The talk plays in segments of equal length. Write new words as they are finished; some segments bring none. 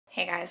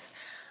Hey guys,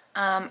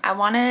 I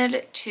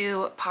wanted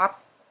to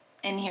pop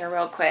in here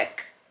real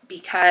quick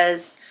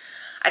because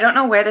I don't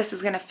know where this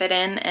is going to fit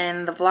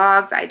in the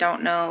vlogs. I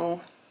don't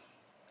know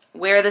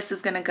where this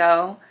is going to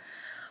go,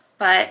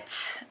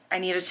 but I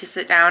needed to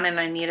sit down and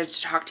I needed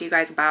to talk to you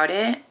guys about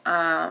it.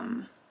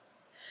 I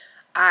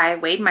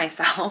weighed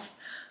myself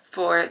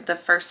for the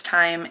first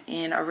time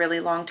in a really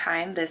long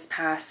time this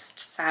past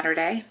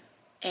Saturday,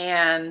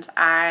 and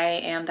I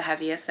am the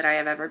heaviest that I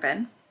have ever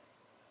been.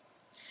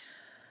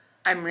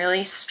 I'm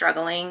really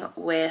struggling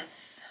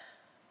with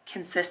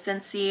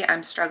consistency.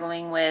 I'm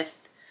struggling with,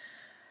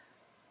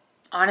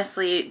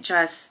 honestly,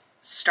 just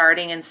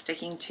starting and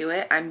sticking to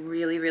it. I'm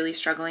really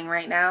struggling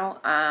right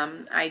now.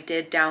 I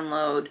did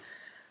download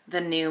the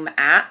Noom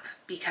app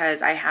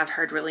because I have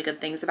heard really good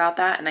things about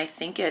that. And I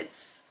think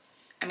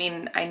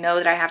I know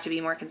that I have to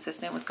be more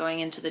consistent with going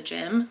into the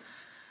gym,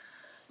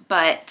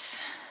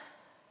 but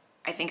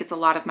I think it's a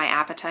lot of my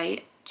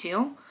appetite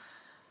too.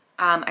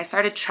 I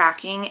started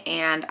tracking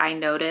and I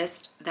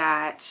noticed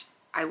that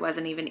I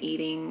wasn't even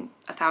eating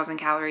 1,000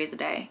 calories a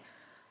day.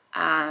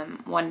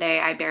 One day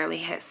I barely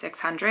hit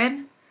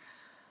 600,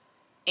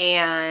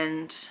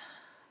 and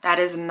that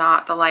is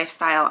not the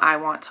lifestyle I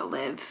want to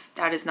live.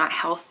 That is not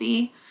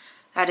healthy.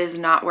 That is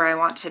not where I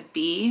want to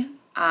be.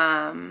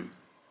 I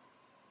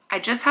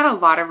just had a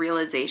lot of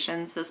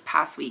realizations this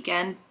past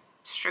weekend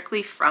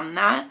strictly from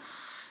that,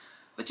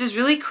 which is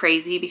really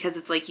crazy because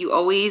it's like you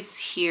always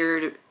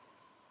hear,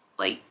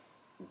 like,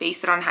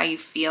 base it on how you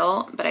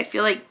feel, but I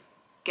feel like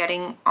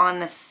getting on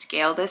the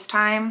scale this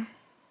time,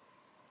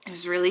 it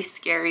was really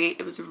scary.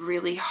 It was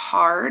really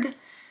hard,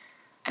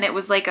 and it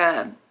was like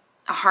a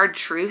hard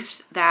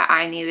truth that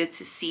I needed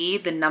to see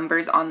the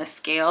numbers on the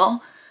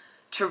scale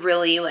to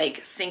really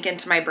like sink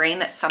into my brain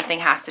that something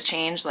has to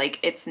change.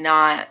 Like,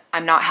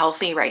 I'm not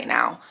healthy right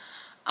now.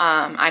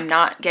 I'm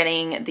not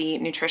getting the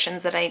nutrition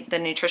that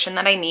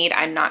I need.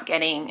 I'm not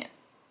getting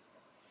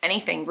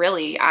anything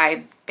really.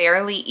 I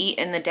barely eat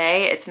in the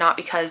day. It's not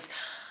because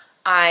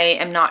I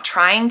am not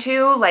trying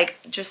to, like,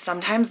 just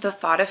sometimes the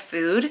thought of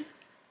food,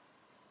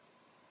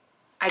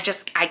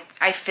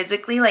 I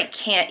physically like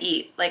can't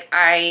eat. Like,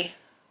 I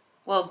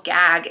will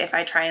gag if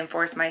I try and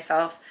force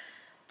myself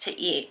to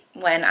eat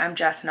when I'm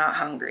just not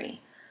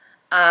hungry.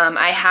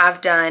 I have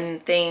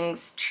done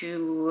things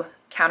to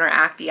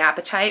counteract the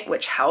appetite,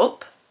 which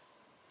help,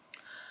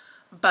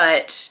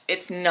 but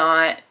it's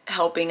not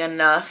helping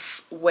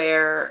enough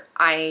where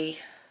I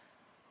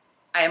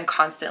am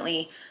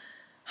constantly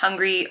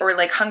hungry, or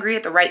like hungry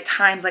at the right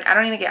times. Like, I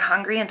don't even get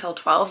hungry until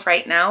 12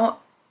 right now.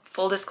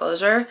 Full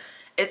disclosure,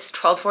 it's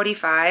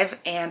 12:45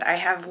 and I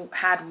have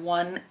had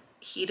one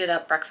heated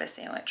up breakfast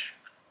sandwich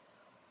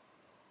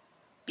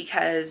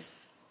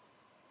because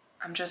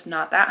I'm just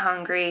not that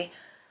hungry.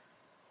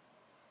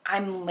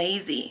 I'm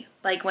lazy.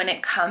 Like, when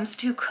it comes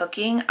to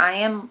cooking, I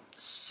am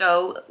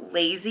so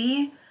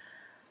lazy.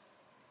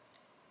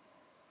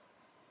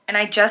 And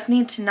I just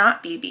need to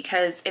not be,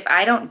 because if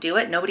I don't do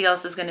it, nobody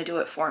else is going to do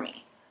it for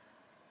me.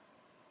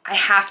 I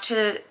have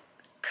to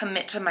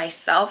commit to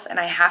myself, and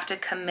I have to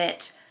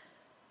commit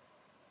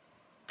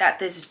that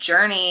this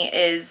journey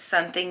is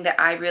something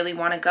that I really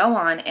want to go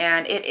on,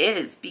 and it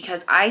is,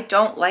 because I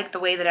don't like the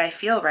way that I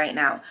feel right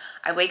now.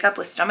 I wake up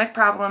with stomach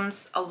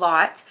problems a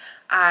lot.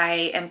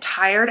 I am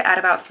tired at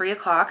about 3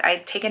 o'clock. I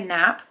take a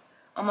nap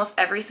almost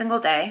every single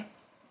day.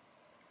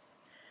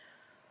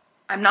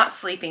 I'm not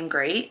sleeping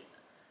great.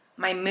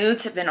 My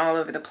moods have been all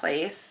over the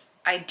place.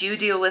 I do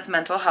deal with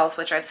mental health,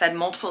 which I've said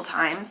multiple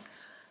times.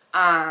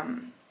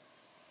 And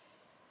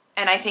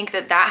I think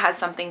that that has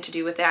something to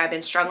do with it. I've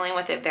been struggling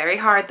with it very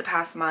hard the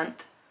past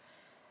month.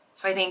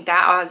 So I think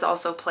that has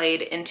also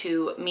played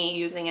into me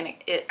using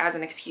it as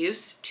an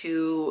excuse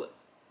to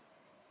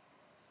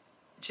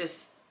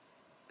just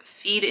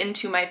feed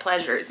into my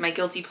pleasures, my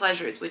guilty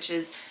pleasures, which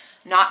is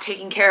not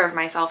taking care of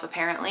myself,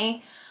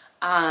 apparently.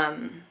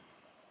 And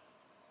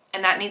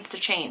that needs to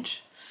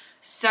change.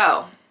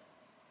 So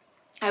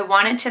I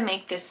wanted to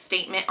make this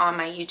statement on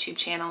my YouTube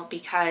channel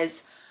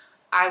because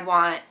I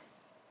want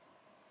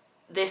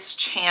this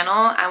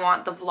channel, I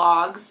want the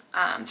vlogs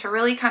to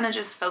really kind of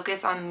just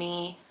focus on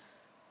me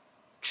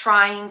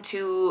trying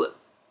to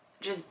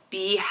just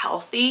be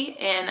healthy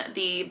in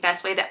the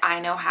best way that I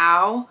know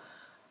how.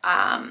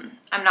 I'm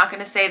not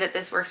going to say that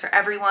this works for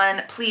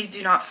everyone. Please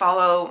do not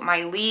follow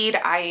my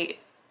lead. I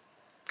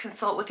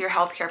consult with your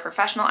healthcare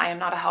professional. I am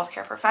not a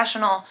healthcare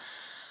professional.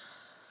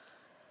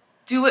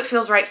 Do what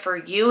feels right for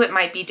you. It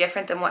might be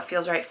different than what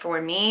feels right for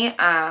me.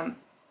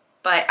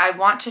 But I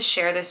want to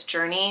share this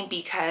journey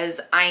because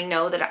I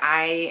know that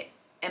I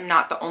am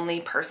not the only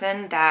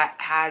person that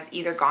has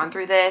either gone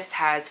through this,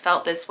 has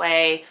felt this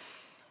way,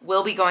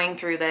 will be going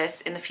through this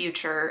in the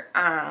future.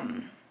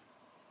 And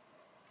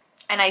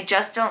I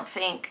just don't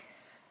think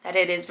that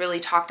it is really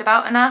talked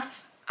about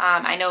enough.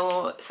 I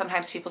know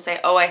sometimes people say,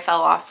 oh, I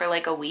fell off for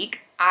like a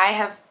week. I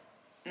have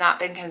not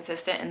been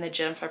consistent in the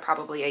gym for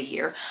probably a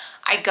year.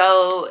 I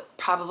go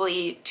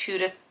probably 2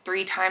 to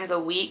 3 times a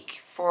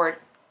week for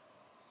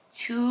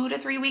 2 to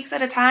 3 weeks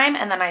at a time,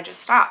 and then I just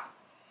stop.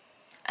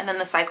 and then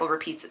the cycle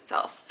repeats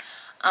itself.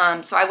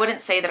 So I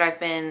wouldn't say that I've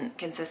been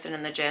consistent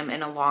in the gym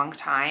in a long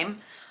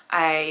time.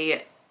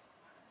 I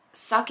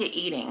suck at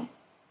eating.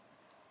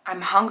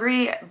 I'm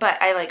hungry,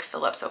 but I like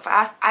fill up so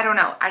fast. I don't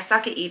know. I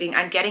suck at eating.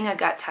 I'm getting a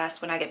gut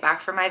test when I get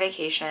back from my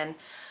vacation.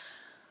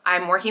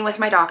 I'm working with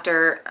my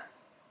doctor,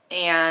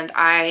 and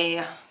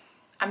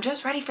I'm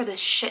just ready for this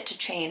shit to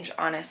change,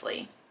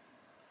 honestly.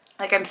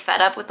 Like, I'm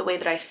fed up with the way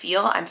that I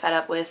feel. I'm fed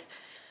up with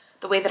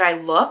the way that I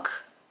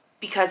look,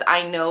 because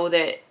I know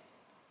that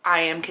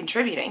I am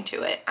contributing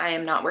to it. I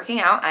am not working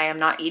out. I am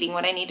not eating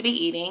what I need to be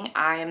eating.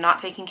 I am not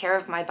taking care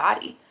of my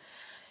body.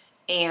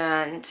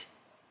 And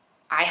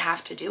I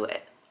have to do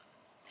it.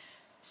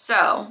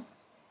 So,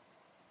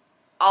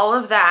 all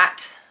of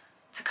that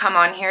to come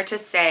on here to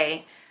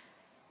say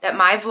that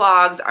my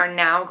vlogs are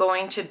now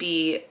going to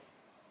be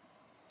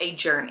a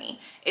journey.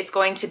 It's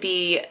going to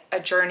be a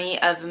journey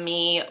of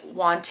me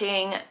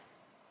wanting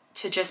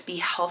to just be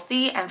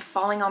healthy and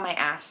falling on my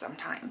ass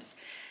sometimes.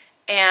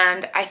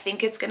 And I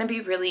think it's going to be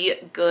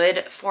really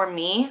good for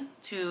me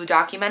to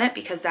document it,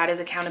 because that is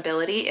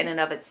accountability in and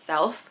of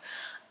itself.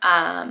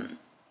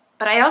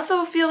 But I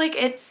also feel like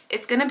it's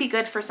going to be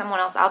good for someone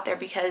else out there,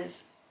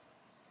 because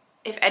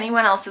if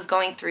anyone else is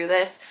going through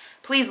this,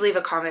 please leave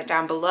a comment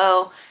down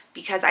below,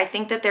 because I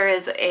think that there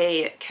is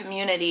a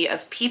community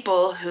of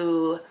people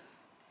who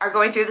are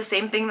going through the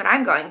same thing that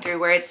I'm going through,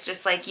 where it's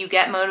just like you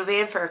get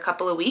motivated for a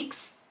couple of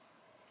weeks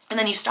and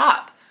then you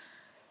stop.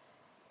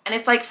 And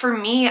it's like, for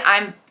me,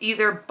 I'm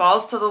either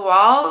balls to the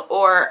wall,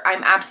 or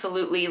I'm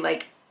absolutely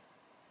like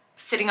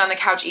sitting on the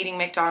couch eating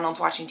McDonald's,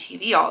 watching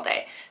TV all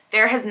day.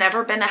 There has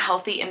never been a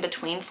healthy in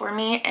between for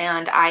me,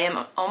 and I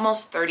am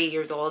almost 30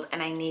 years old,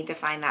 and I need to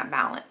find that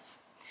balance.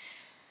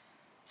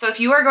 So if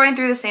you are going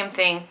through the same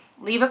thing,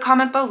 leave a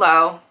comment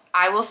below.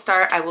 I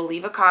will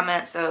leave a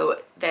comment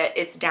so that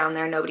it's down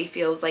there. Nobody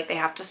feels like they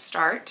have to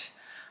start.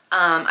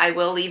 I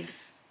will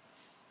leave,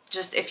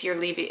 just if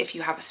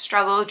you have a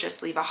struggle,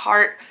 just leave a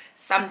heart,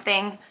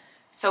 something,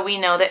 so we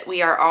know that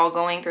we are all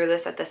going through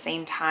this at the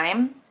same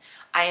time.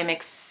 I am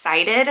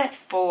excited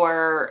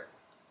for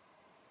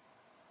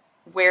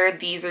where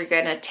these are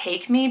gonna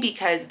take me,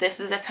 because this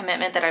is a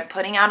commitment that I'm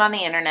putting out on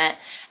the internet,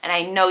 and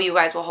I know you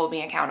guys will hold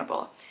me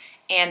accountable.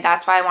 And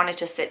that's why I wanted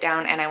to sit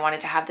down and I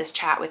wanted to have this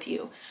chat with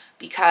you,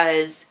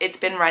 because it's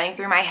been running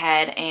through my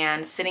head,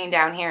 and sitting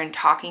down here and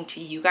talking to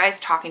you guys,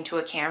 talking to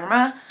a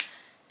camera,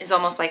 is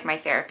almost like my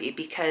therapy,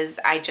 because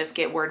I just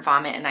get word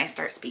vomit and I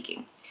start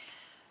speaking.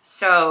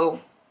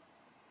 So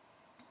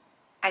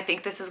I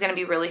think this is going to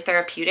be really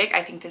therapeutic.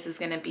 I think this is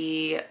going to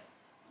be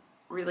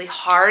really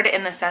hard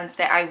in the sense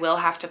that I will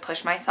have to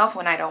push myself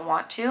when I don't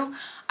want to.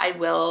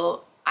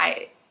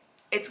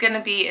 It's going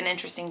to be an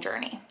interesting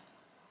journey,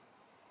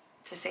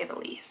 to say the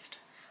least.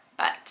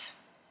 But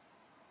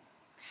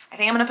I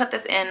think I'm going to put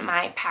this in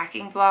my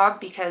packing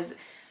vlog, because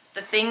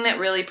the thing that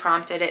really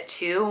prompted it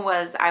too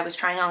was I was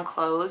trying on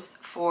clothes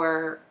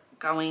for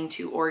going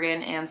to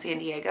Oregon and San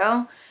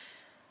Diego,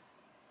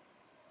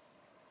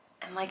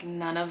 and like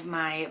none of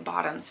my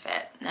bottoms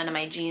fit. None of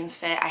my jeans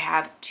fit. I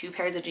have 2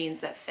 pairs of jeans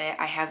that fit.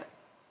 I have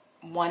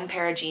 1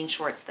 pair of jean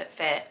shorts that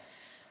fit.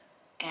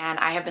 And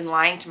I have been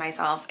lying to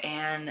myself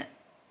and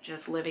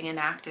just living in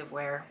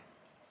activewear.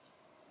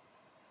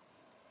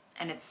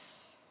 And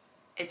it's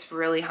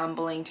really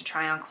humbling to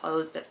try on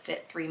clothes that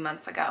fit 3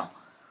 months ago,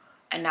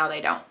 and now they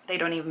don't. They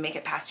don't even make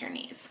it past your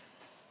knees.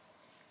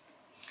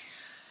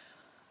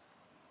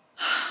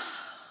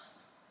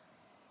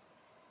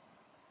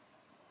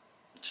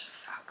 It just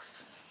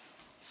sucks.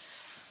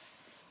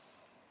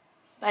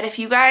 But if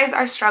you guys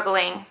are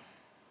struggling,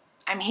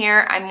 I'm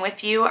here, I'm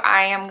with you.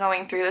 I am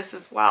going through this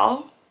as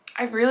well.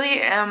 I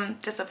really am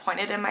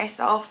disappointed in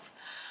myself.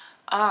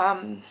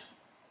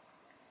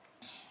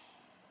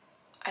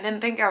 I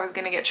didn't think I was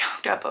gonna get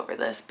choked up over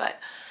this, but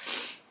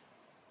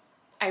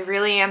I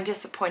really am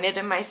disappointed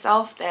in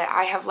myself that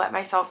I have let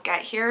myself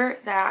get here,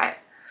 that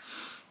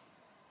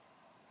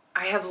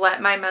I have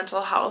let my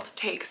mental health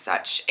take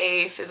such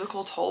a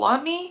physical toll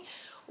on me,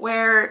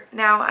 where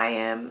now I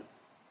am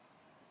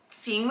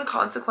seeing the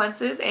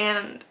consequences,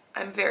 and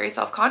I'm very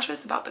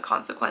self-conscious about the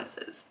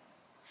consequences.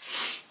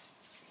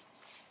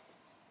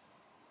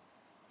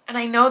 And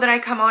I know that I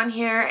come on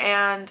here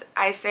and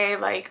I say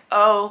like,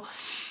 oh,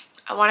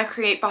 I want to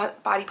create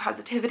body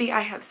positivity. I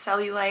have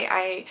cellulite.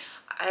 I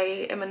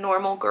am a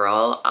normal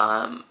girl.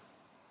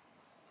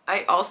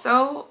 I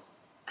also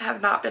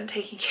have not been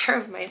taking care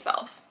of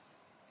myself.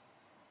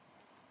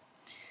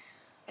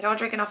 I don't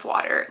drink enough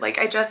water. Like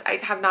I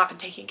have not been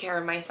taking care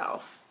of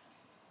myself.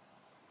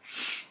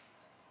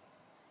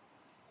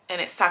 And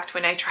it sucked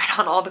when I tried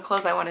on all the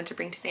clothes I wanted to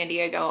bring to San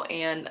Diego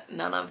and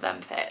none of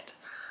them fit.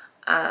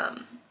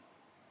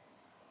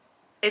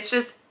 It's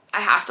just, I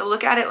have to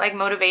look at it like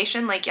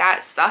motivation. Like, yeah,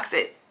 it sucks.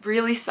 It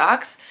really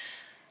sucks.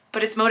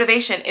 But it's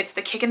motivation. It's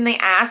the kick in the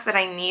ass that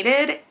I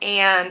needed.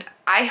 And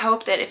I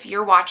hope that if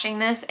you're watching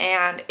this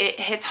and it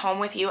hits home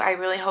with you, I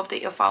really hope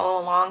that you'll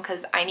follow along,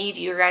 because I need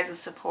your guys'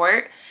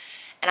 support.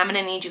 And I'm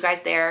going to need you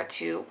guys there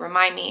to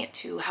remind me,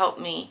 to help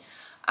me.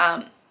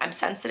 I'm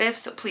sensitive,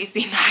 so please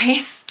be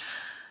nice.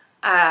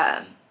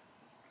 Yeah,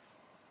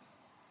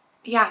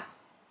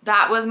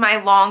 that was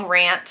my long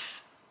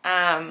rant,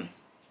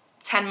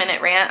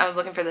 10-minute rant. I was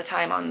looking for the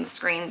time on the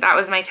screen. That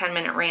was my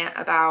 10-minute rant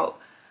about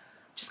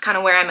just kind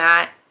of where I'm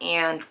at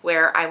and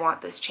where I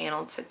want this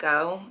channel to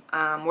go,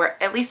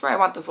 at least where I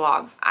want the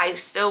vlogs. I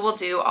still will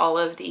do all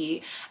of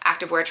the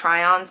activewear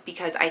try-ons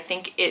because I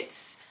think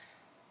it's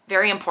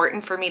very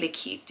important for me to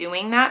keep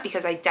doing that,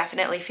 because I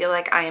definitely feel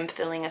like I am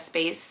filling a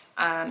space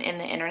in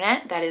the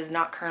internet that is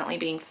not currently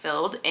being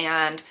filled.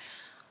 And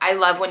I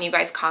love when you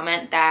guys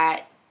comment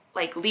that,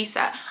 like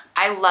Lisa,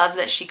 I love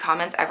that she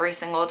comments every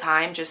single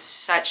time, just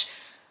such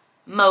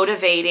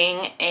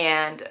motivating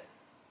and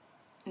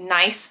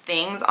nice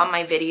things on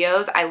my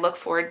videos. I look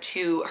forward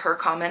to her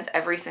comments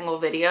every single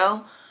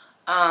video.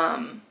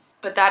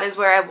 But that is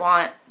where I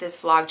want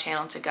this vlog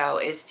channel to go,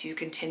 is to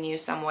continue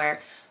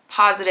somewhere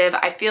positive.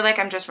 I feel like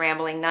I'm just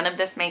rambling. None of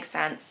this makes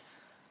sense.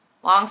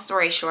 Long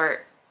story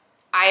short,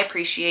 I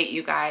appreciate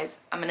you guys.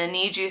 I'm gonna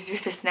need you through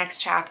this next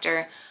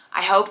chapter.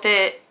 I hope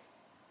that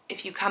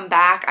if you come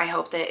back, I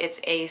hope that it's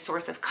a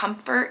source of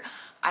comfort.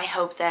 I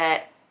hope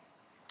that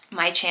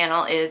my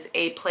channel is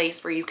a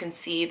place where you can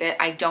see that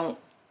I'm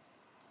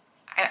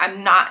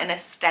not an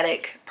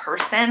aesthetic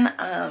person.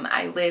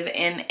 I live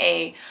in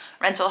a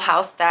rental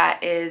house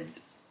that is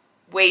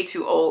way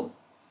too old.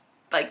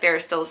 Like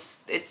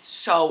it's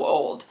so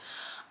old.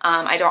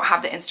 I don't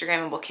have the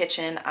Instagrammable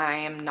kitchen. I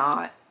am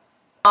not.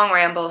 Long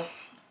ramble.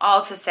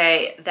 All to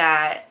say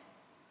that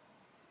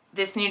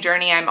this new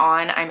journey I'm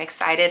on, I'm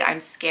excited, I'm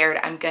scared,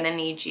 I'm gonna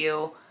need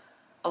you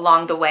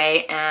along the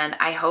way, and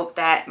I hope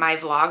that my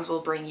vlogs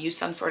will bring you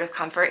some sort of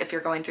comfort if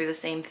you're going through the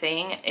same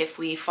thing. If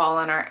we fall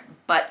on our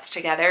butts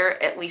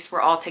together, at least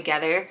we're all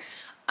together.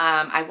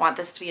 I want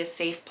this to be a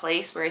safe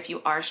place where if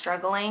you are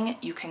struggling,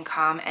 you can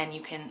come and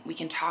we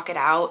can talk it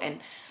out. And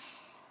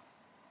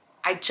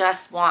I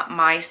just want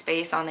my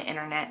space on the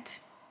internet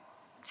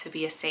to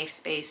be a safe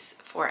space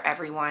for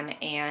everyone,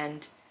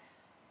 and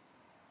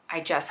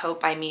I just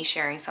hope by me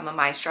sharing some of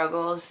my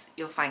struggles,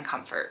 you'll find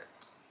comfort.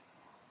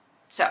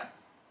 So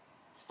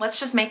let's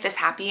just make this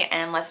happy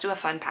and let's do a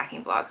fun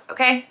packing vlog,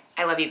 okay?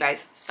 I love you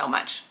guys so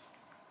much.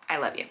 I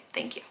love you.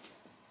 Thank you.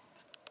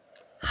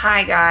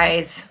 Hi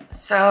guys.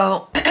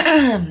 So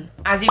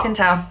as you can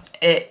tell,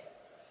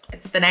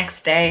 it's the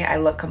next day. I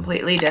look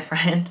completely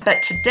different.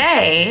 But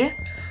today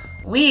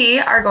we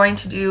are going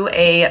to do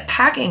a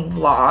packing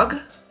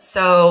vlog.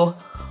 So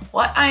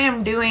what I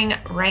am doing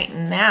right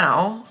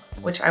now,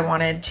 which I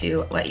wanted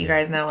to let you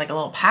guys know, like a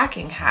little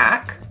packing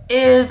hack,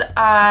 is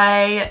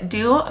I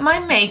do my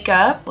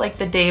makeup like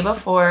the day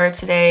before.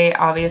 Today,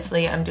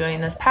 obviously, I'm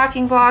doing this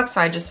packing vlog,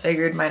 so I just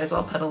figured might as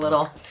well put a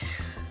little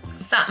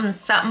something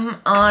something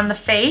on the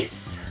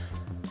face.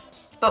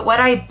 But what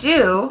I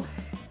do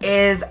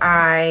is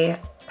I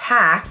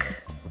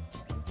pack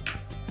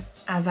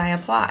as I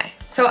apply.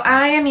 So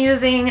I am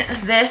using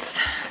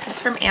this. This is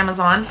from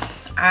Amazon.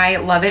 I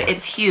love it.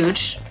 It's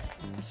huge.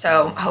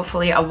 So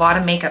hopefully a lot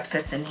of makeup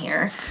fits in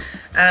here.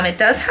 It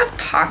does have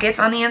pockets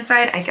on the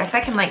inside. I guess I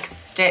can like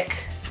stick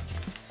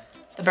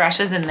the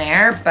brushes in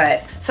there,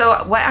 but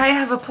so what I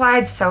have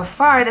applied so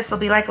far, this will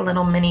be like a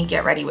little mini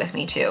get ready with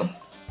me too,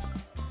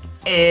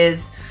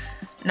 is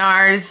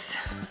NARS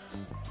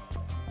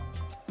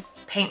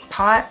Paint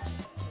Pot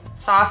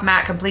Soft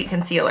Matte Complete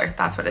Concealer.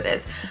 That's what it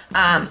is.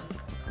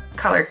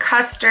 Color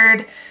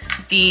Custard,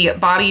 the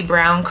Bobbi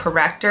Brown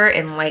Corrector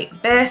in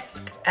Light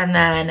Bisque, and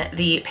then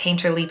the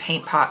Painterly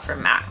Paint Pot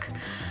from MAC.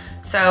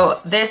 So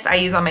this I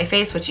use on my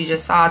face, which you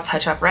just saw,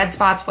 touch up red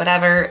spots,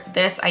 whatever.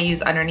 This I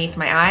use underneath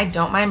my eye.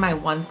 Don't mind my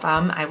one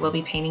thumb. I will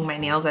be painting my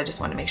nails. I just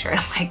want to make sure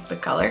I like the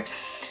color.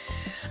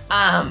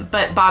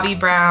 But Bobbi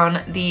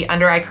Brown, the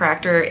under eye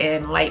corrector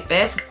in Light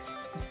Bisque.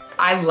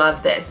 I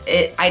love this.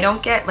 I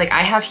don't get, like,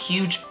 I have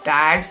huge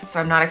bags,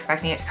 so I'm not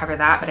expecting it to cover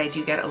that, but I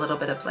do get a little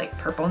bit of like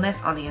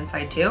purpleness on the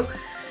inside too.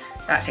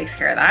 That takes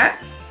care of that.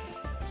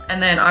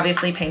 And then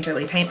obviously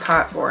Painterly Paint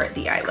Pot for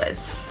the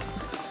eyelids.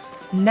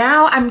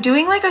 Now I'm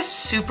doing like a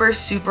super,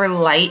 super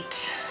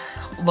light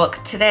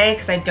look today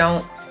because I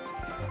don't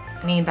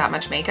need that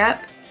much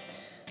makeup.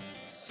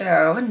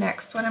 So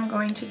next what I'm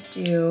going to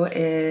do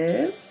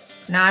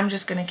is, now I'm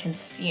just gonna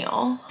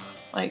conceal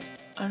like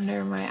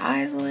under my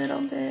eyes a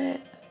little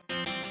bit.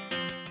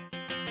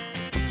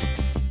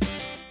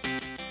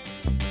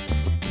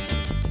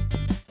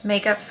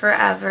 Makeup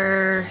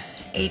Forever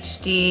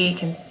HD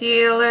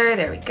concealer,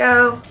 there we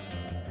go.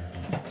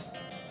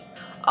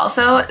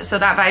 Also, so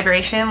that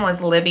vibration was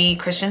Libby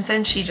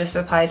Christensen. She just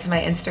replied to my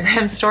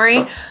Instagram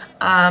story.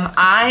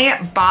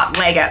 I bought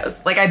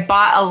Legos. Like, I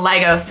bought a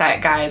Lego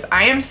set, guys.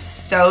 I am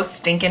so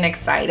stinking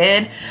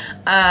excited.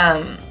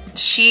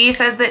 She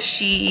says that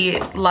she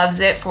loves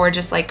it for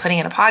just like putting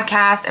in a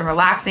podcast and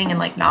relaxing and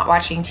like not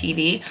watching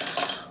TV,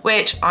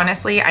 which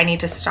honestly, I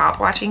need to stop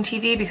watching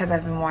TV because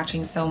I've been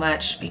watching so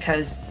much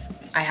because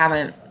I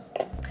haven't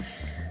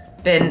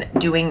been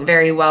doing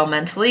very well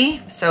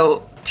mentally.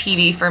 So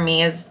TV for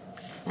me is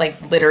like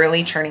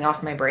literally turning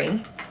off my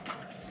brain.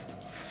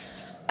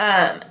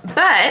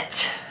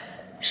 But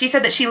she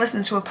said that she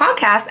listens to a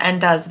podcast and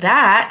does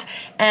that.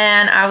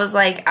 And I was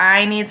like,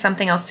 I need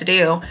something else to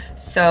do.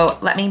 So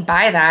let me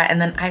buy that.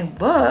 And then I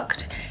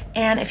looked,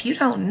 and if you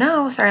don't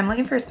know, sorry, I'm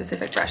looking for a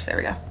specific brush. There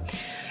we go.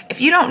 If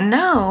you don't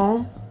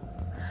know,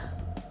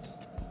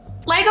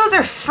 Legos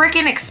are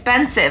freaking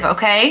expensive,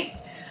 okay?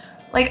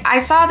 Like, I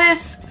saw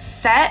this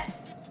set.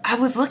 I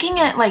was looking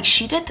at, like,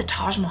 she did the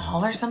Taj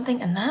Mahal or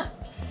something, and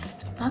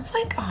that's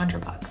like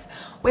 $100,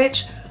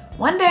 which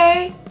one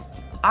day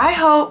I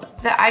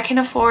hope that I can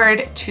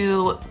afford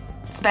to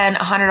spend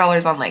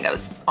 $100 on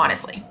Legos,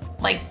 honestly.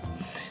 Like,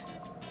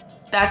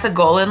 that's a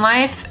goal in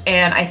life,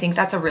 and I think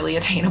that's a really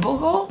attainable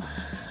goal.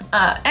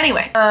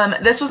 Anyway,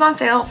 this was on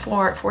sale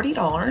for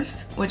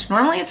 $40, which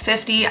normally is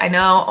 $50. I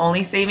know,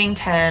 only saving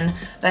 10,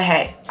 but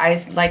hey,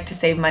 I like to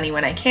save money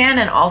when I can,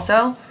 and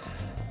also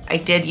I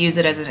did use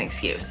it as an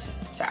excuse.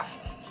 So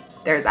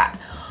there's that.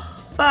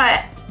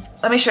 But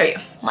let me show you.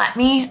 Let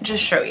me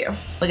just show you.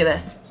 Look at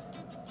this.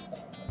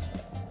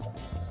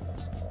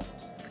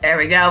 There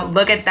we go.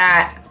 Look at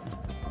that.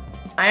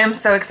 I am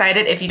so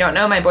excited. If you don't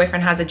know, my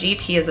boyfriend has a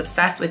Jeep. He is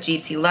obsessed with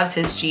Jeeps. He loves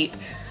his Jeep.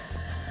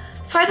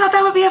 So I thought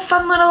that would be a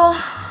fun little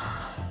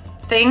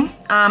thing.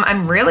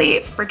 I'm really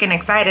freaking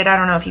excited. I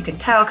don't know if you can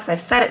tell because I've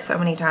said it so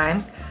many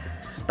times,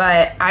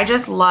 but I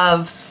just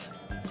love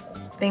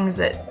things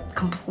that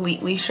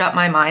completely shut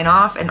my mind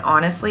off. And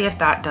honestly, if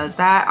that does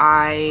that,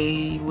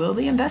 I will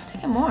be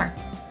investing in more.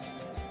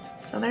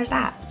 So there's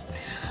that.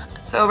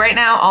 So right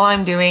now, all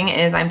I'm doing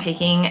is I'm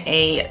taking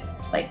a,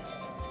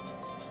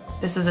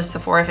 this is a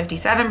Sephora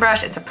 57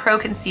 brush. It's a pro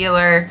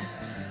concealer.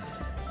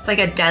 It's like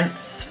a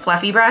dense,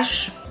 fluffy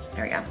brush.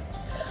 There we go.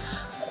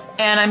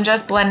 And I'm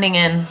just blending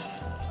in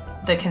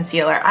the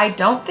concealer. I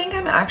don't think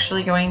I'm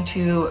actually going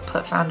to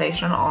put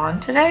foundation on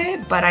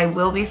today, but I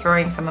will be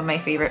throwing some of my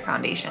favorite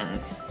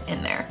foundations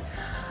in there.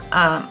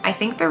 I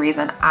think the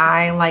reason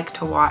I like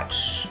to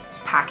watch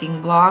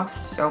packing vlogs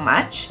so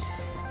much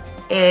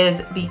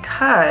is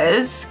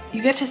because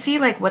you get to see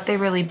like what they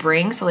really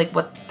bring, so like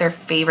what their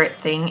favorite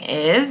thing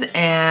is,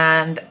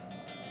 and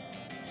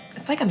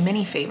it's like a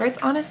mini favorites,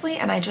 honestly,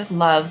 and I just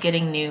love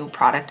getting new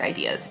product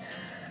ideas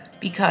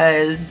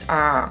because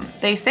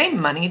they say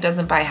money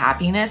doesn't buy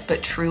happiness,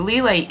 but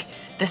truly like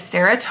the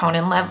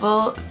serotonin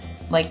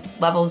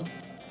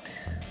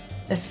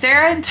the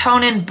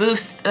serotonin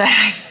boost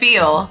that I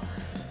feel,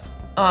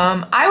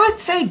 I would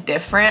say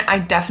different. I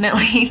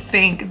definitely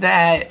think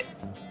that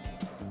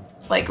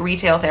like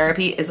retail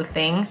therapy is a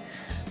thing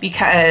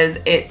because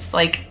it's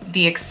like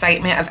the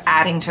excitement of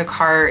adding to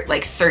cart,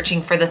 like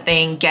searching for the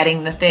thing,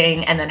 getting the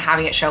thing, and then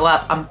having it show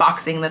up,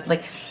 unboxing the,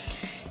 like,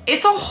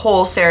 it's a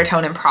whole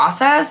serotonin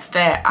process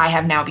that I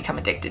have now become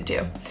addicted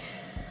to.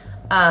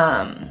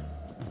 And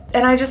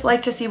I just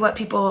like to see what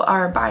people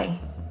are buying.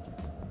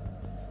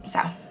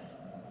 So,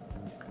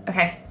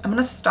 okay, I'm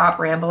gonna stop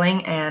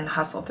rambling and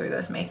hustle through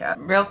this makeup.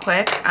 Real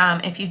quick,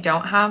 if you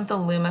don't have the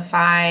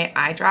Lumify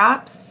eye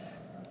drops,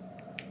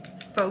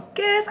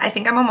 focus, I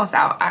think I'm almost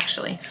out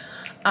actually.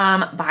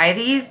 Buy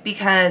these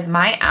because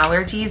my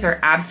allergies are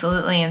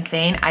absolutely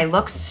insane. I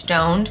look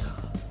stoned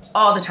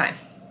all the time.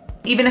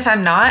 Even if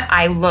I'm not,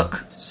 I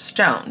look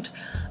stoned.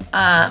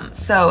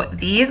 So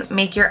these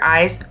make your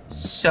eyes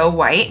so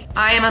white.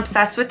 I am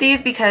obsessed with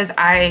these because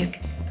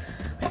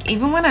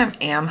even when I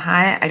am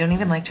high, I don't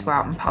even like to go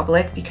out in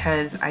public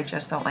because I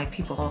just don't like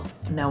people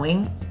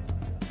knowing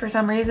for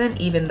some reason,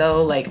 even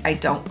though like I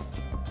don't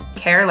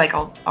care. Like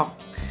I'll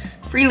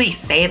freely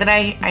say that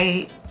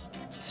I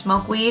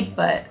smoke weed,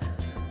 but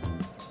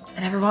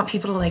I never want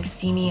people to like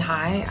see me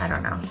high. I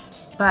don't know.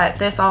 But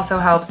this also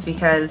helps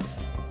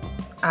because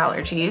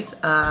allergies.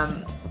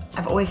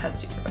 I've always had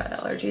super bad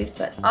allergies,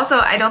 but also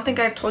I don't think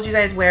I've told you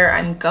guys where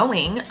I'm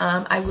going.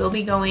 I will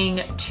be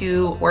going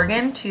to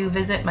Oregon to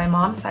visit my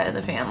mom's side of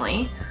the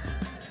family.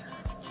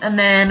 And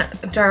then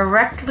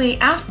directly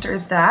after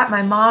that,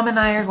 my mom and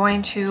I are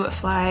going to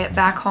fly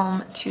back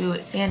home to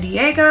San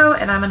Diego,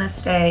 and I'm gonna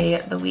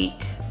stay the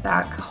week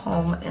back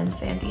home in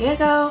San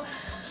Diego.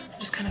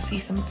 Just kind of see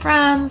some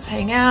friends,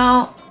 hang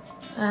out,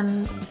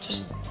 and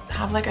just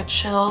have like a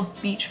chill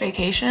beach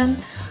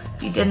vacation.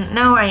 If you didn't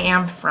know, I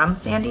am from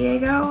San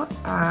Diego.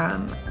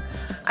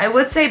 I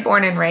would say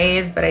born and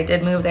raised, but I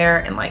did move there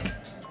in like,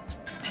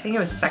 I think it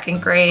was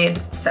 2nd grade.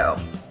 So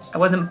I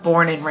wasn't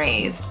born and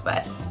raised,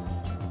 but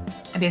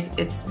I guess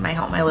it's my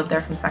home. I lived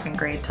there from 2nd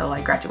grade till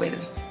I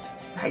graduated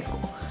high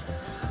school.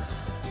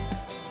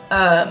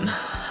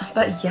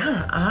 But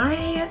yeah,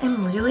 I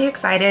am really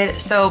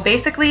excited. So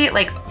basically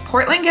like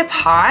Portland gets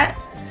hot.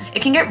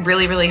 It can get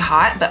really, really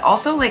hot, but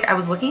also like I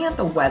was looking at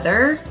the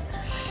weather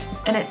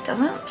and it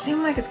doesn't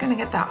seem like it's gonna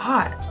get that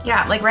hot.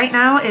 Yeah, like right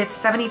now it's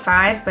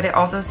 75, but it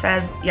also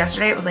says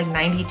yesterday it was like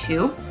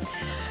 92.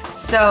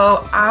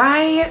 So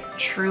I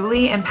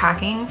truly am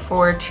packing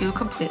for 2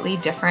 completely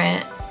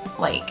different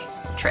like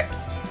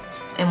trips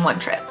in one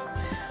trip.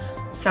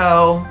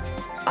 So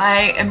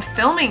I am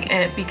filming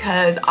it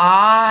because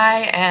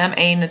I am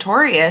a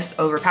notorious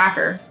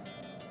overpacker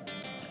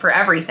for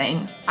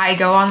everything. I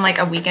go on like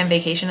a weekend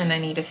vacation and I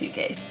need a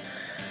suitcase.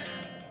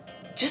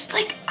 Just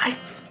like,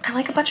 I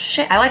like a bunch of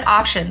shit. I like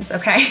options,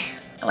 okay?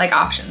 I like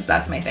options,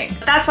 that's my thing.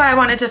 That's why I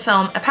wanted to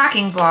film a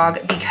packing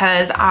vlog,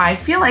 because I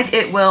feel like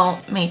it will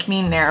make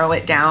me narrow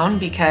it down,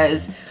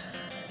 because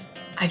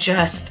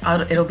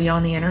it'll be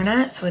on the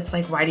internet. So it's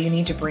like, why do you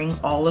need to bring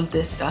all of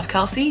this stuff,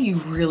 Kelsey? You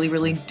really,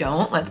 really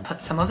don't. Let's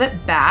put some of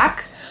it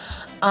back.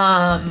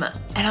 And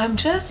I'm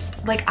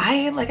just like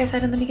I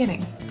said in the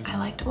beginning, I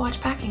like to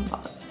watch packing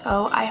vlogs.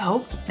 So I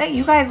hope that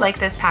you guys like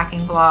this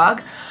packing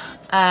vlog.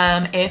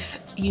 If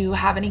you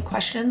have any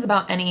questions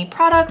about any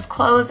products,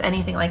 clothes,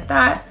 anything like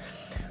that,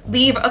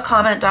 leave a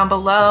comment down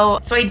below.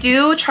 So I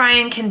do try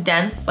and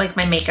condense like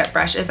my makeup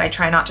brushes. I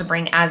try not to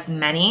bring as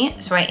many.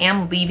 So I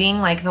am leaving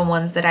like the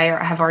ones that I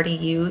have already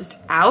used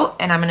out,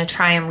 and I'm gonna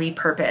try and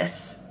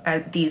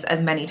repurpose these as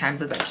many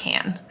times as I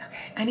can.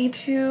 Okay, I need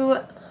to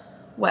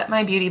wet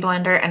my beauty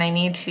blender, and I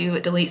need to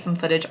delete some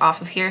footage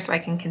off of here so I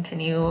can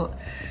continue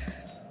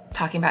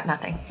talking about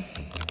nothing.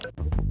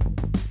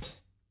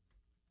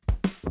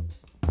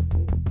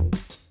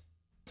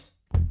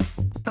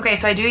 Okay,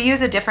 so I do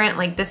use a different,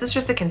 like this is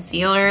just a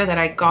concealer that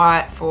I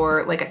got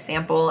for like a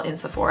sample in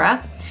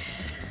Sephora.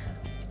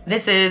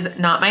 This is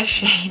not my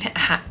shade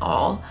at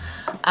all.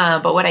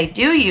 But what I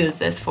do use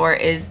this for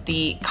is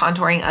the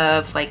contouring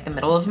of like the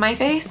middle of my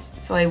face.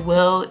 So I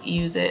will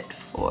use it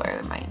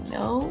for my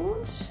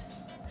nose.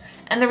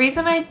 And the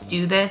reason I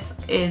do this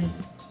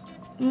is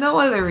no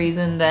other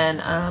reason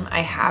than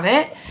I have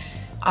it.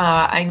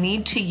 I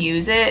need to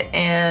use it,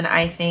 and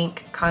I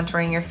think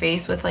contouring your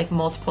face with like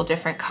multiple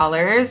different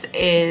colors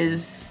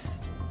is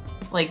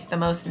like the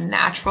most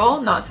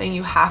natural. Not saying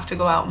you have to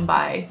go out and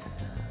buy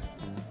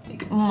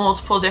like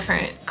multiple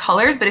different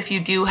colors, but if you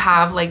do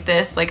have like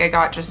this, like I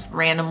got just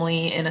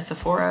randomly in a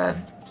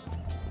Sephora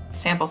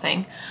sample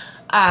thing,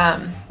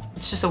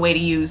 it's just a way to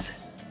use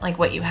like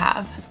what you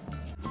have.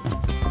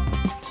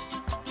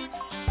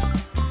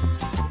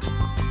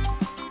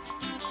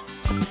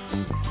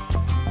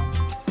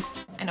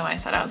 I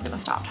said I was gonna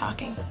stop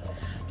talking,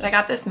 but I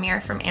got this mirror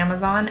from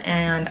Amazon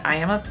and I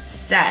am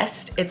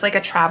obsessed. It's like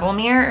a travel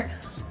mirror.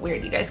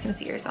 Weird, you guys can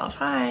see yourself.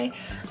 Hi.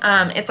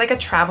 It's like a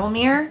travel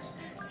mirror.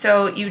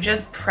 So you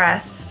just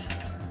press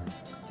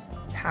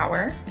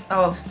power.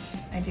 Oh,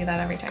 I do that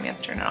every time you have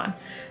to turn it on.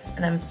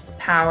 And then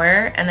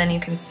power, and then you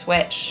can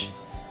switch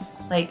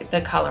like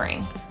the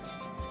coloring.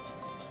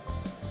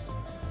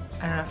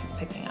 I don't know if it's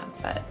picking up,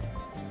 but.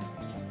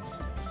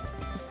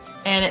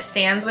 And it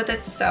stands with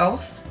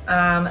itself.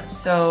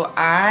 So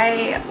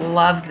I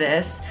love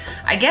this.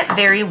 I get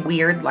very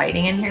weird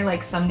lighting in here.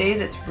 Like some days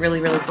it's really,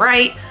 really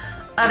bright.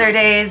 Other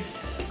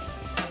days,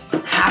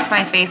 half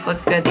my face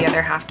looks good, the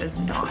other half does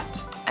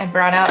not. I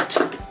brought out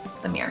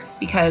the mirror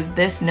because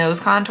this nose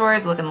contour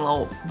is looking a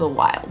little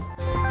wild.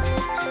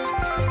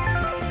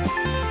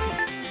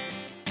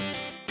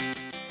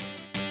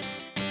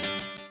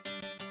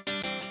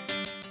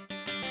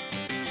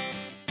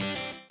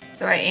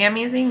 So I am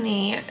using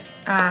the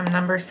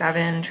number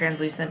 7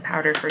 translucent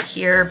powder for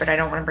here, but I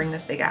don't want to bring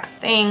this big ass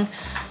thing.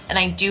 And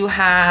I do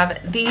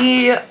have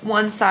the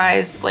one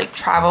size like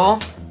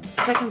travel.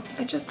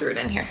 I just threw it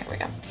in here. Here we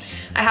go.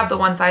 I have the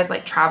one size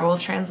like travel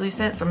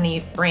translucent, so I'm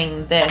gonna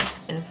bring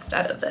this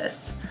instead of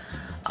this.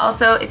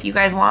 Also, if you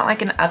guys want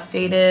like an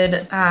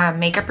updated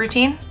makeup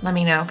routine, let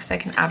me know, because I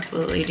can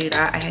absolutely do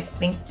that. I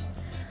think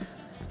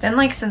it's been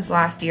like since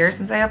last year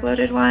since I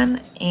uploaded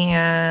one,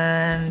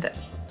 and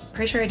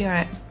pretty sure I do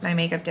my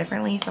makeup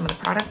differently. Some of the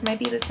products might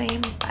be the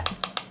same, but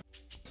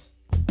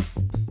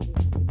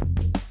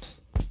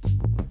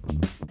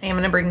I am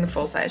gonna bring the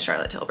full size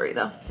Charlotte Tilbury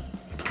though,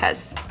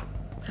 because,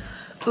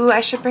 ooh, I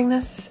should bring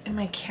this in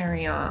my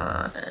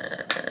carry-on.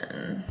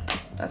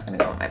 That's gonna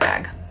go in my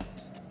bag.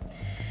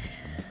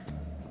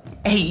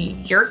 Hey,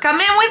 you're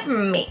coming with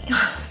me.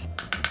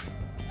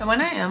 And when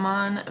I am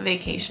on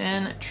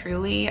vacation,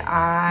 truly,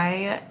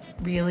 I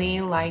really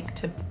like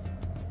to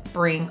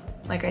bring,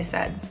 like I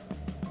said,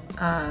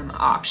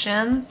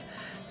 options.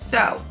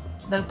 So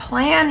the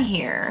plan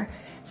here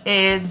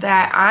is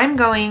that I'm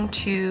going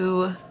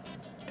to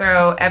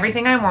throw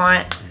everything I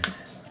want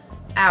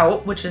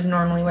out, which is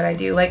normally what I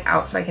do, like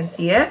out so I can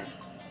see it.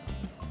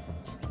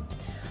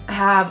 I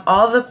have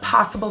all the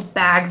possible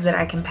bags that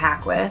I can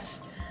pack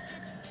with.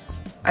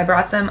 I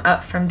brought them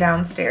up from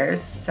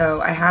downstairs, so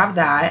I have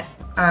that.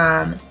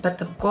 But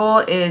the goal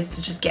is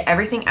to just get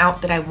everything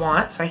out that I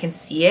want so I can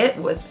see it,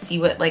 see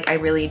what like I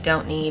really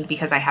don't need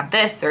because I have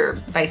this, or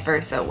vice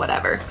versa,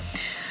 whatever.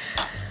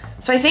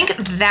 So I think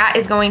that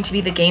is going to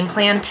be the game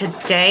plan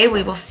today.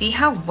 We will see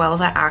how well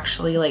that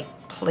actually like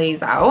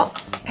plays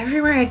out.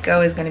 Everywhere I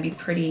go is gonna be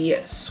pretty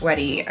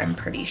sweaty, I'm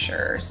pretty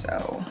sure.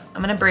 So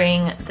I'm gonna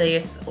bring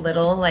this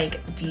little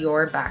like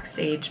Dior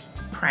Backstage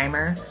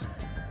primer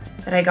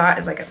that I got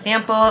as like a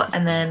sample,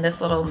 and then this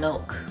little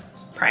milk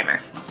primer.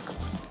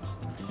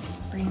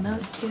 Bring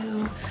those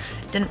two.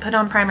 Didn't put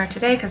on primer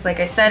today because like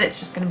I said, it's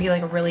just gonna be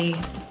like a really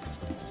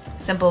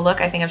simple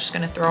look. I think I'm just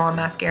gonna throw on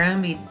mascara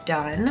and be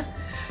done.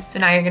 So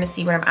now you're gonna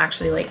see what I'm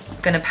actually like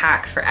gonna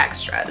pack for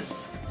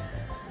extras.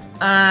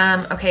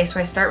 Okay, so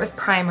I start with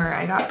primer.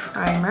 I got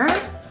primer,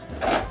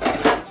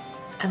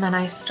 and then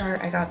I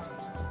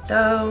got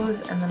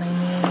those, and then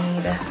I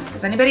need,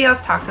 does anybody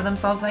else talk to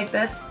themselves like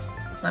this?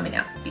 Let me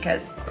know,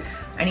 because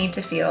I need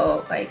to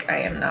feel like I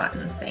am not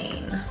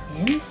insane.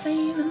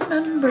 Insane in the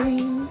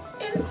membrane,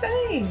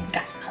 insane.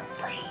 Got no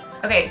brain.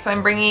 Okay, so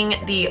I'm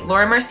bringing the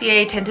Laura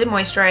Mercier Tinted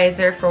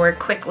Moisturizer for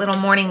quick little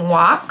morning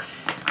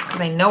walks,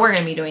 because I know we're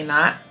gonna be doing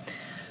that.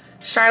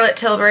 Charlotte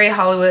Tilbury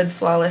Hollywood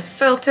Flawless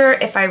Filter,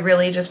 if I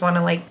really just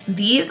wanna like,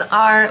 these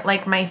are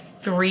like my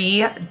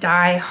 3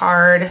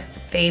 die-hard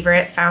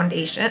favorite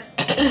foundations.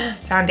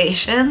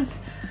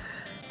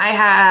 I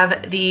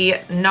have the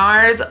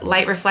NARS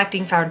Light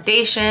Reflecting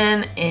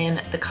Foundation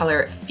in the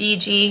color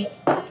Fiji,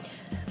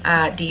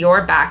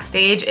 Dior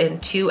Backstage in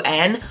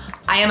 2N.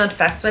 I am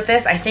obsessed with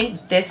this. I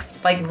think this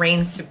like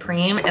reigns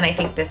supreme, and I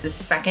think this is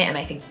second, and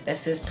I think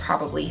this is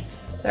probably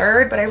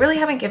third, but I really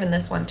haven't given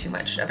this one too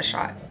much of a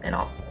shot in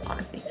all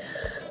honesty.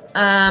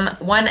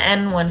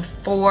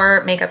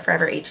 1N14 Makeup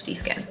Forever HD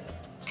Skin.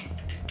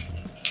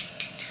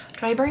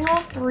 Do I bring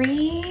all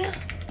 3?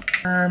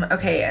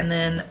 Okay, and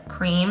then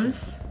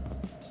creams.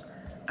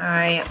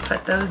 I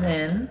put those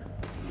in.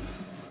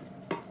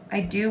 I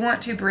do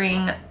want to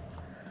bring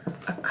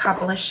a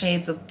couple of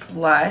shades of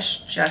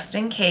blush just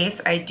in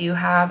case. I do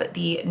have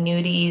the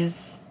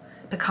Nudies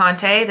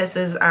Picante. This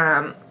is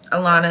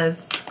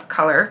Alana's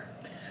color.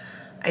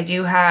 I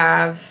do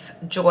have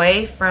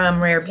Joy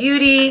from Rare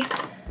Beauty,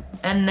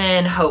 and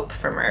then Hope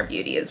from Rare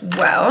Beauty as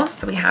well.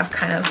 So we have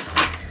kind of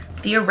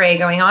the array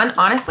going on.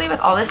 Honestly, with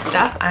all this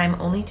stuff, I'm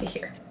only to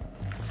here.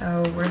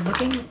 So we're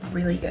looking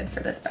really good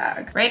for this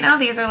bag. Right now,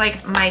 these are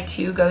like my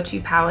 2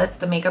 go-to palettes,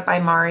 the Makeup by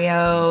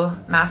Mario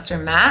Master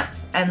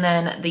Mattes, and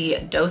then the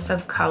Dose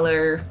of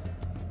Color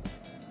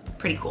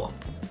Pretty Cool.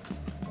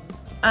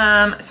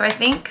 So I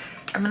think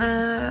I'm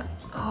gonna,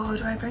 oh,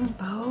 do I bring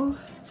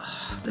both?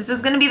 Oh, this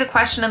is gonna be the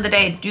question of the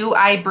day. Do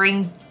I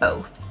bring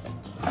both?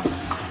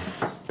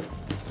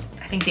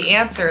 I think the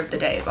answer of the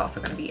day is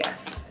also gonna be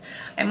yes.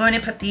 I'm going to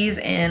put these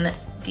in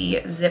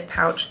the zip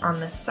pouch on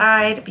the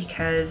side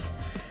because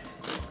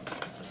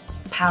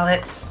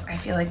palettes, I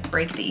feel like,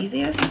 break the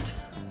easiest.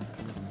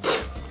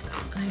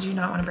 I do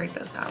not want to break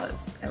those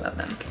palettes. I love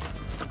them.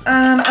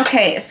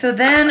 Okay, so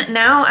then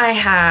now I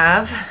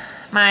have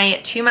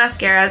my 2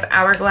 mascaras,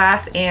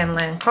 Hourglass and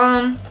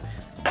Lancome.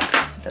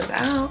 Put those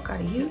out,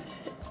 gotta use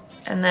it.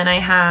 And then I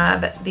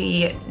have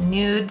the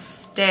Nude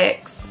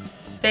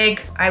Sticks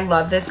Fig. I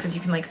love this because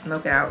you can like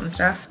smoke it out and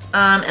stuff.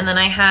 And then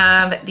I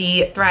have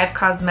the Thrive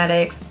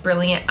Cosmetics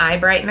Brilliant Eye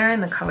Brightener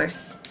in the color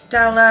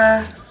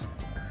Stella.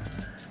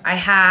 I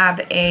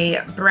have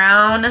a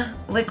brown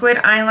liquid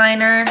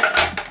eyeliner,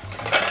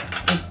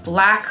 a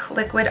black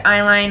liquid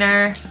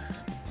eyeliner.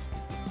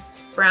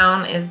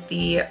 Brown is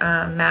the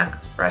MAC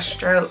brush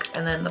stroke,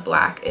 and then the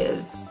black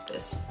is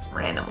this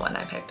random one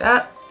I picked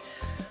up.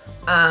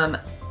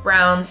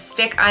 Brown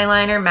stick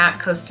eyeliner,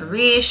 MAC Costa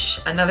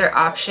Riche. Another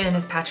option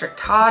is Patrick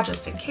Ta,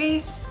 just in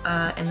case.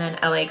 And then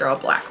LA Girl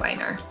black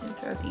liner. And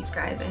throw these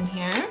guys in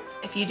here.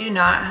 If you do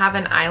not have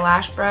an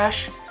eyelash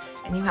brush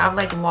and you have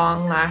like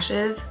long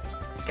lashes,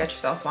 get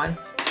yourself one.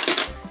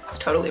 It's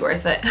totally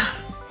worth it.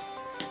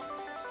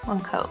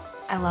 One coat.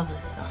 I love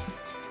this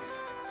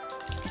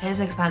stuff. It is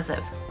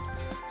expensive.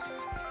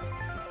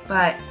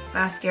 But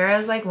mascara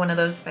is like one of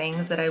those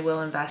things that I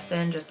will invest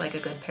in, just like a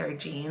good pair of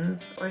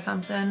jeans or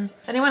something.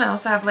 Does anyone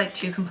else have like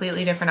 2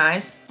 completely different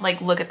eyes? Like,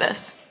 look at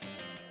this.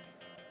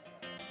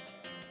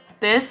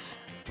 This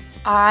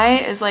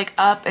eye is like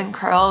up and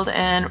curled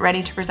and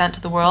ready to present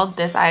to the world.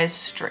 This eye is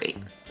straight.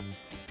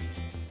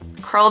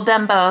 Curled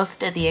them both,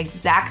 did the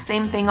exact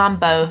same thing on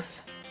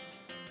both.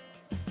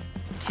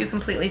 2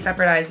 completely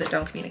separate eyes that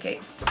don't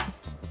communicate.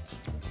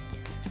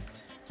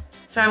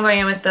 So I'm going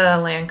in with the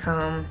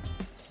Lancome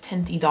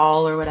Tinty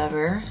Doll or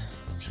whatever.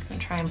 I'm just gonna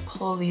try and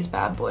pull these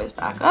bad boys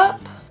back up.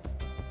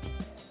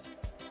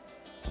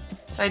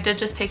 So I did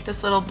just take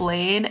this little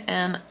blade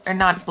and, or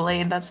not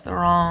blade, that's the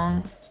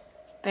wrong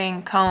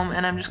thing, comb,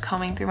 and I'm just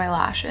combing through my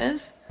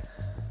lashes.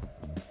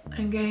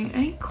 I'm getting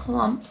any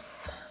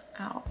clumps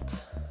out.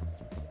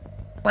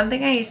 One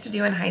thing I used to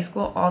do in high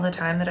school all the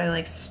time that I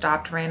like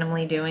stopped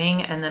randomly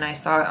doing, and then I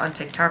saw it on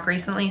TikTok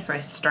recently, so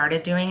I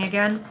started doing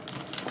again,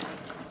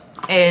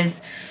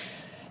 is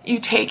you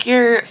take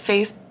your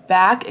face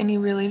back and you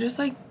really just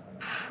like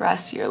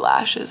press your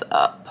lashes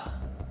up.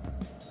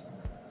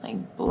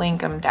 Like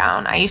blink them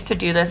down. I used to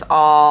do this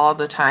all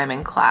the time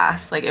in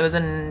class. Like it was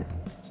a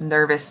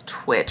nervous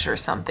twitch or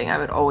something. I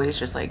would always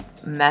just like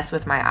mess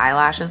with my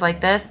eyelashes like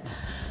this.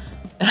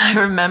 And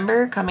I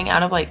remember coming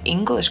out of like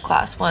English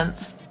class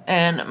once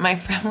and my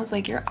friend was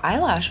like, your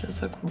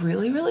eyelashes look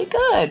really, really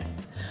good.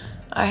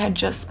 I had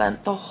just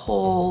spent the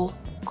whole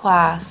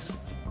class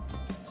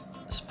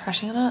just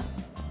brushing them up.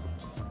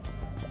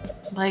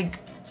 Like,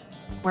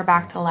 we're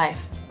back to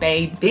life,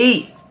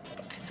 baby.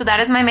 So that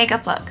is my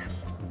makeup look.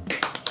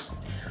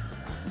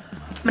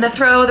 I'm gonna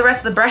throw the rest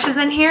of the brushes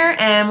in here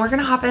and we're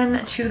gonna hop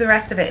into the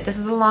rest of it. This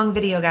is a long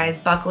video, guys,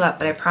 buckle up,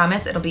 but I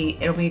promise it'll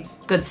be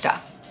good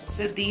stuff.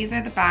 So these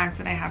are the bags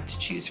that I have to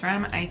choose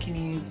from. I can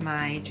use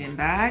my gym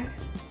bag,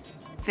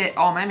 fit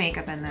all my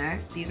makeup in there.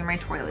 These are my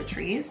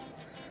toiletries.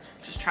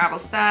 just travel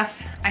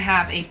stuff. I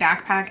have a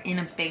backpack in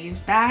a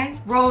base bag,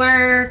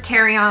 roller,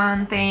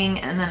 carry-on thing,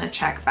 and then a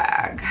check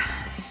bag.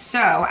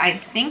 So I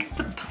think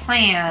the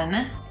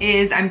plan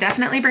is I'm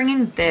definitely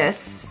bringing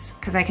this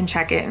because I can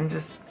check it and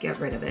just get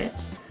rid of it.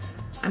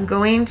 I'm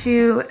going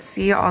to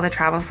see all the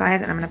travel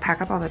size and I'm gonna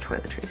pack up all the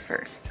toiletries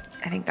first.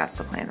 I think that's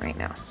the plan right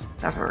now.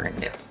 That's what we're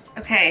gonna do.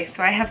 Okay,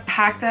 so I have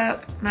packed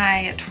up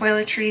my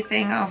toiletry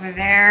thing over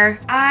there.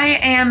 I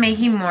am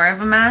making more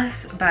of a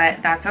mess,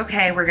 but that's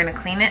okay. We're gonna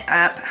clean it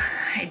up.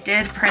 I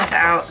did print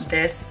out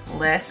this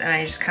list and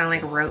I just kind of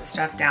like wrote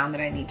stuff down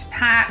that I need to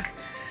pack.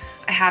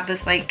 I have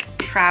this like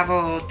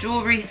travel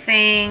jewelry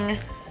thing.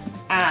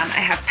 I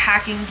have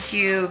packing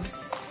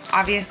cubes.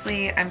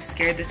 Obviously, I'm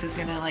scared this is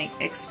gonna like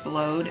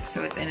explode,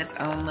 so it's in its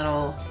own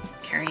little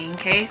carrying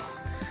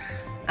case.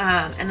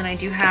 And then I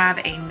do have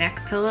a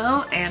neck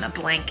pillow and a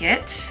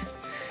blanket.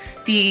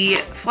 The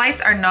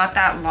flights are not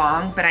that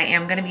long, but I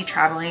am gonna be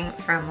traveling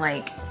from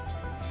like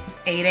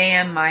 8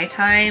 a.m. my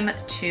time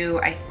to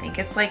I think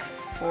it's like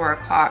 4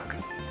 o'clock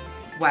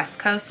West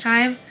Coast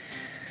time.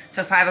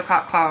 So 5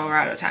 o'clock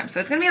Colorado time. So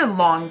it's gonna be a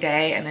long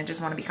day and I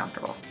just wanna be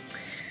comfortable.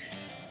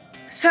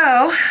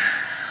 So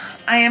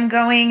I am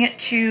going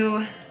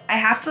to, I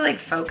have to like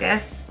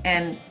focus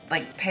and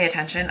like pay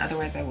attention,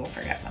 otherwise I will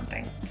forget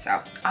something.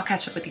 So I'll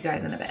catch up with you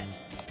guys in a bit.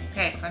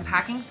 Okay, so I'm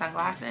packing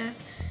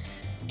sunglasses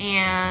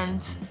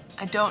and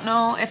I don't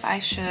know if I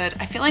should,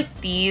 I feel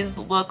like these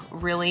look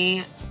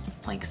really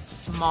like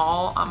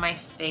small on my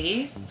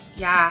face.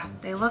 Yeah,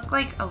 they look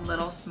like a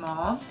little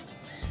small.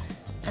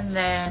 And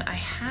then I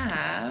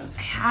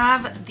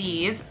have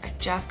these, I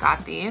just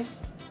got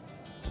these.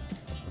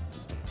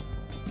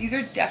 These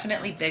are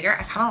definitely bigger.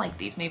 I kind of like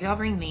these. Maybe I'll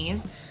bring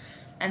these.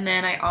 And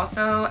then I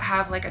also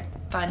have like a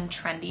fun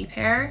trendy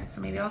pair.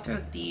 So maybe I'll throw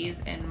these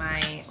in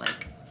my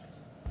like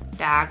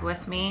bag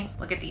with me.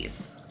 Look at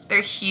these.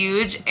 They're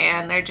huge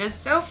and they're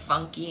just so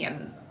funky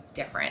and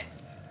different.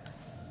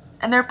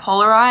 And they're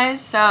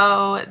polarized,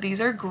 so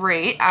these are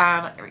great.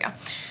 There we go.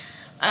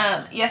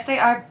 Yes, they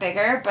are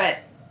bigger, but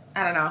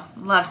I don't know.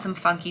 Love some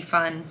funky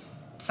fun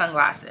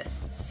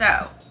sunglasses. So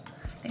I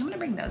think I'm gonna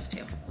bring those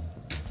too.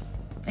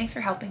 Thanks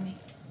for helping me.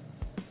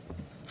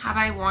 Have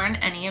I worn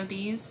any of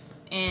these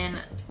in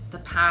the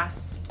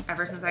past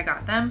ever since I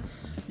got them?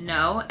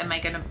 No. Am I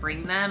gonna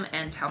bring them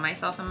and tell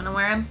myself I'm gonna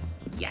wear them?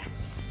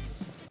 Yes.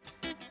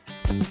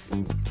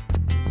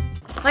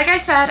 Like I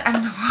said,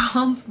 I'm the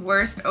world's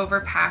worst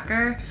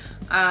overpacker.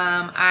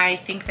 I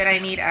think that I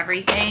need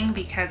everything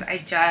because I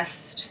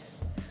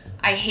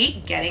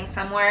hate getting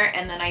somewhere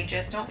and then I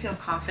just don't feel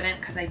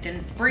confident because I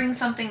didn't bring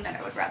something that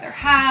I would rather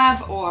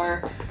have,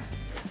 or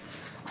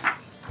I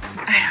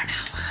don't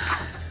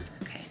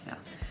know. Okay, so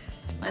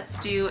let's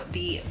do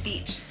the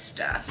beach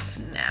stuff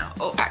now.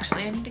 Oh,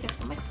 actually I need to get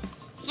some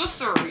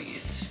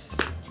accessories.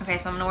 Okay,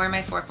 so I'm gonna wear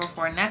my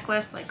 444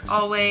 necklace like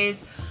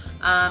always.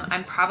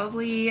 I'm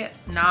probably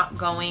not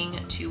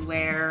going to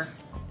wear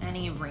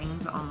any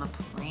rings on the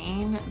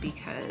plane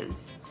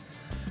because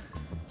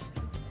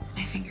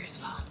my fingers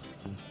swell.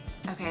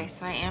 Okay,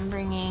 so I am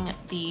bringing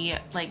the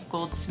like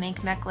gold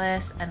snake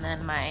necklace and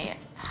then my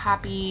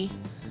happy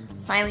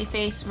smiley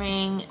face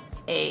ring,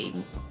 a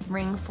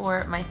ring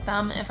for my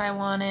thumb if I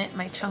want it,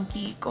 my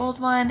chunky gold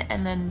one,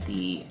 and then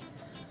the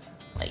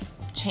like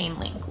chain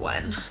link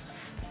one.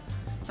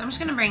 So I'm just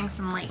gonna bring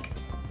some like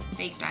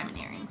fake diamond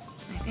earrings,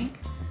 I think.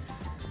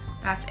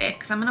 That's it,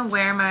 because I'm gonna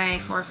wear my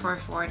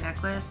 444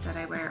 necklace that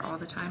I wear all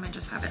the time. I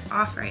just have it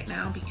off right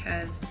now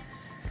because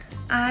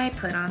I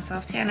put on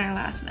self-tanner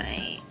last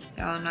night.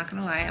 Y'all, I'm not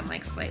gonna lie, I'm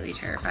like slightly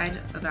terrified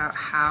about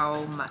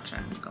how much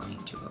I'm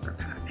going to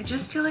overpack. I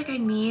just feel like I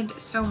need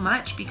so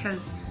much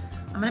because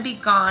I'm gonna be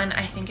gone.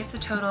 I think it's a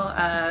total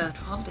of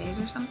 12 days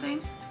or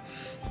something.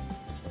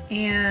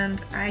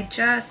 And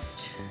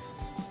that's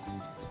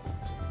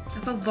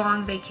a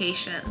long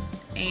vacation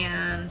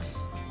and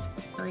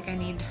I feel like I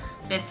need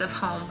bits of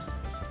home.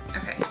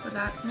 Okay, so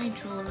that's my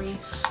jewelry.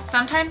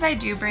 Sometimes I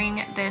do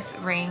bring this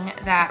ring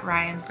that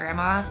Ryan's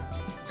grandma,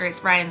 or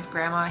it's Ryan's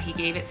grandma, he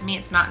gave it to me.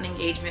 It's not an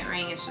engagement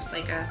ring, it's just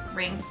like a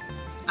ring.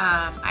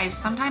 I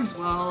sometimes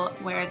will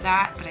wear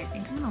that, but I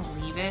think I'm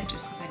gonna leave it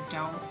just because I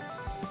don't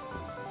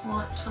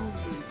want to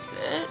lose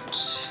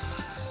it.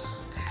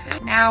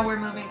 Okay, now we're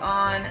moving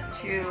on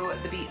to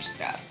the beach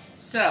stuff.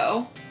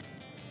 So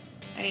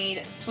I need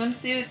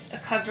swimsuits, a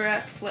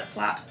cover-up,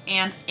 flip-flops,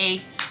 and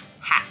a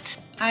hat.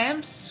 I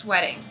am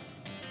sweating.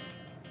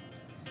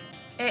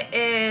 It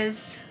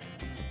is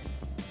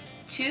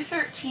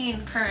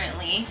 2:13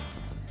 currently.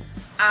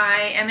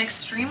 I am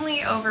extremely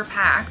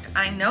overpacked.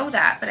 I know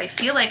that, but I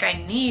feel like I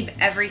need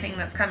everything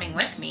that's coming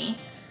with me.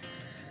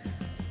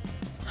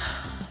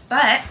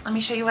 But let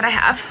me show you what I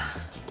have.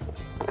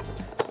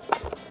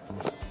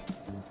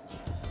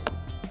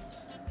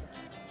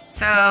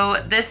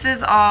 So this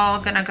is all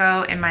gonna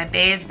go in my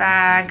Baze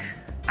bag.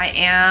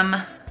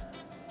 I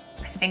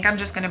think I'm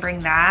just gonna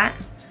bring that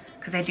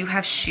because I do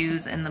have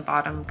shoes in the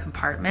bottom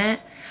compartment.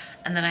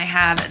 And then I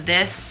have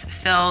this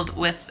filled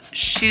with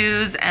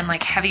shoes and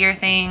like heavier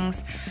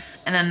things.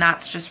 And then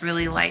that's just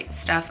really light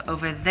stuff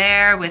over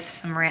there with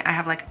some, I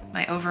have like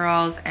my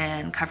overalls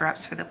and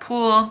cover-ups for the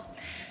pool.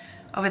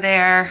 Over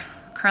there,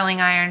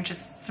 curling iron,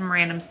 just some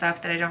random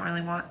stuff that I don't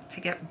really want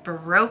to get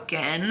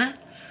broken.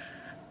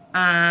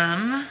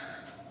 And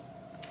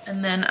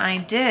then I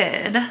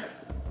did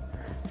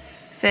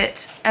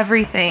fit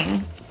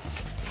everything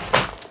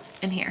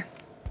in here.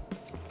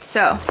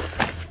 So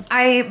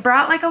I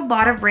brought like a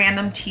lot of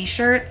random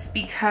t-shirts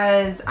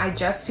because I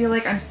just feel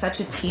like I'm such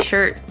a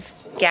t-shirt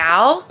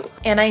gal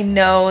and I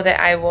know that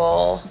I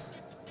will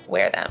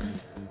wear them.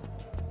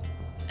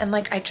 And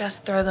like I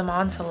just throw them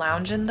on to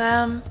lounge in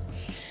them.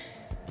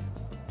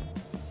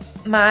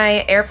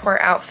 My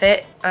airport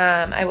outfit,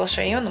 I will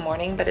show you in the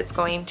morning, but it's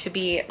going to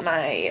be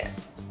my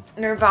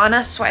Nirvana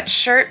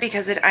sweatshirt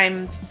because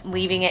I'm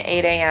leaving at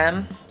 8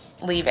 a.m.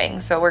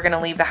 So we're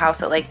gonna leave the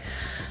house at like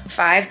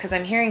 5 because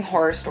I'm hearing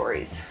horror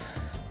stories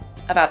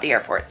about the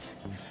airports.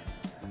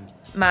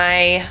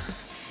 My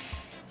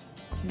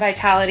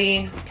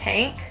Vitality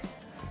tank.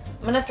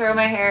 I'm gonna throw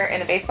my hair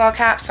in a baseball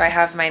cap, so I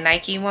have my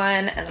Nike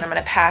one, and then I'm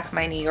gonna pack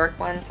my New York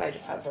one, so I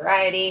just have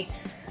variety.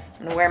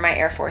 I'm gonna wear my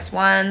Air Force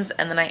Ones,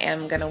 and then I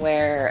am gonna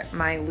wear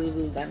my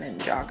Lululemon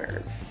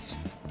joggers.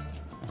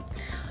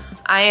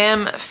 I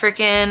am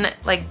freaking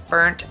like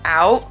burnt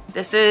out.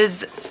 This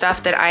is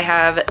stuff that I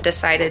have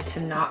decided to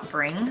not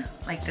bring.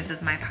 Like this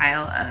is my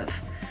pile of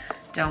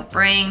don't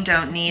bring,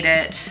 don't need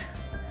it.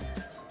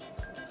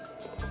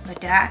 But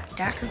Dak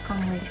could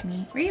come with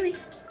me. Really?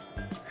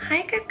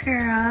 Hi, good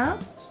girl.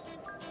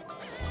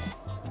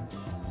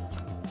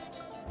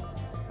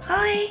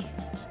 Hi.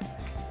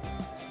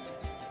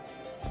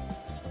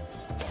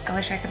 I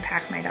wish I could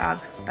pack my dog,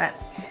 but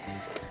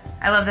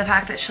I love the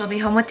fact that she'll be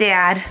home with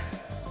Dad,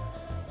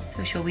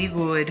 so she'll be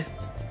good.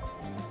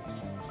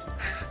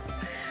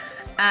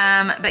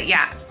 But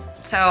yeah,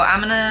 so I'm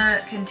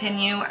gonna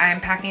continue. I'm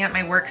packing up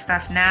my work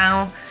stuff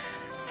now,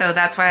 so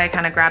that's why I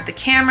kind of grabbed the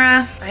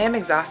camera. I am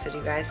exhausted,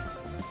 you guys.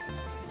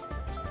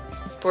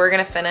 But we're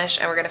gonna finish,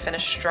 and we're gonna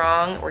finish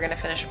strong. We're gonna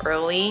finish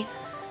early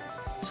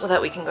so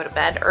that we can go to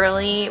bed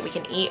early, we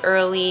can eat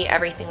early,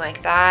 everything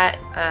like that.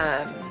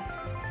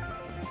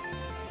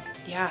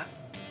 Yeah,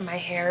 my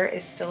hair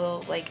is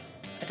still like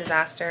a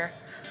disaster,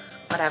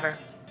 whatever.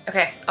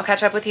 Okay, I'll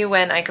catch up with you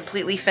when I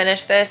completely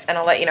finish this and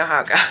I'll let you know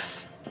how it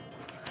goes.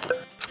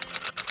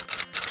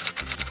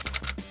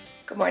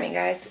 Good morning,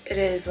 guys. It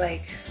is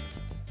like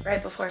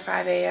right before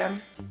 5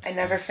 a.m. I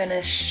never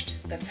finished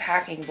the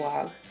packing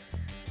vlog,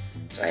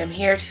 so I am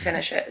here to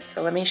finish it.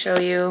 So let me show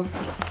you.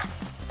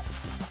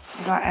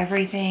 I got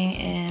everything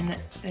in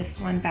this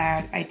one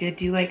bag. I did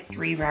do like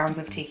 3 rounds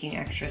of taking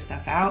extra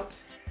stuff out,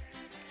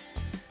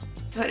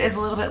 so it is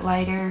a little bit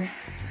lighter.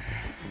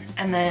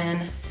 And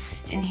then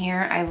in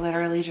here, I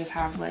literally just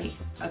have like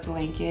a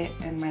blanket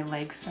and my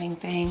leg swing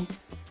thing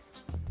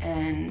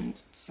and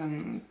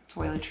some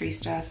toiletry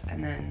stuff,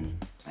 and then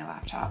my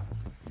laptop.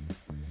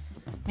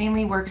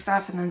 Mainly work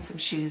stuff and then some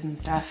shoes and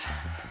stuff.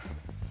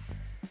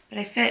 But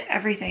I fit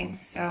everything,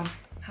 so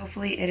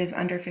hopefully it is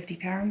under 50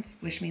 pounds.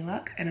 Wish me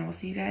luck, and I will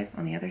see you guys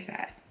on the other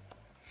side.